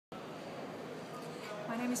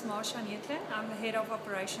name is Marcha. I'm the Head of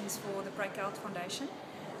Operations for the Praekelt Foundation.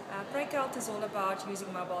 Praekelt is all about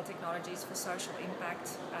using mobile technologies for social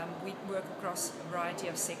impact. We work across a variety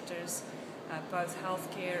of sectors, both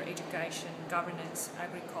healthcare, education, governance,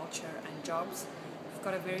 agriculture and jobs. We've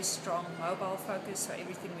got a very strong mobile focus, so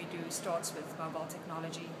everything we do starts with mobile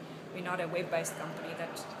technology. We're not a web-based company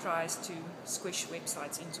that tries to squish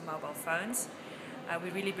websites into mobile phones. We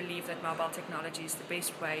really believe that mobile technology is the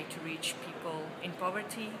best way to reach people in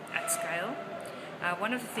poverty at scale.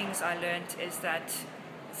 One of the things I learned is that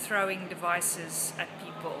throwing devices at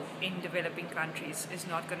people in developing countries is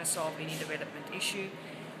not going to solve any development issue.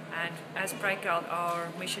 And as Praekelt, our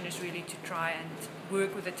mission is really to try and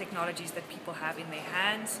work with the technologies that people have in their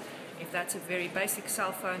hands. If that's a very basic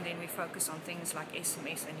cell phone, then we focus on things like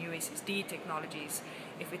SMS and USSD technologies.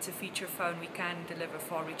 If it's a feature phone, we can deliver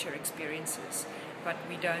far richer experiences. But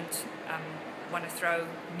we don't want to throw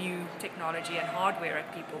new technology and hardware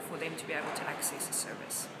at people for them to be able to access a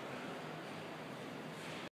service.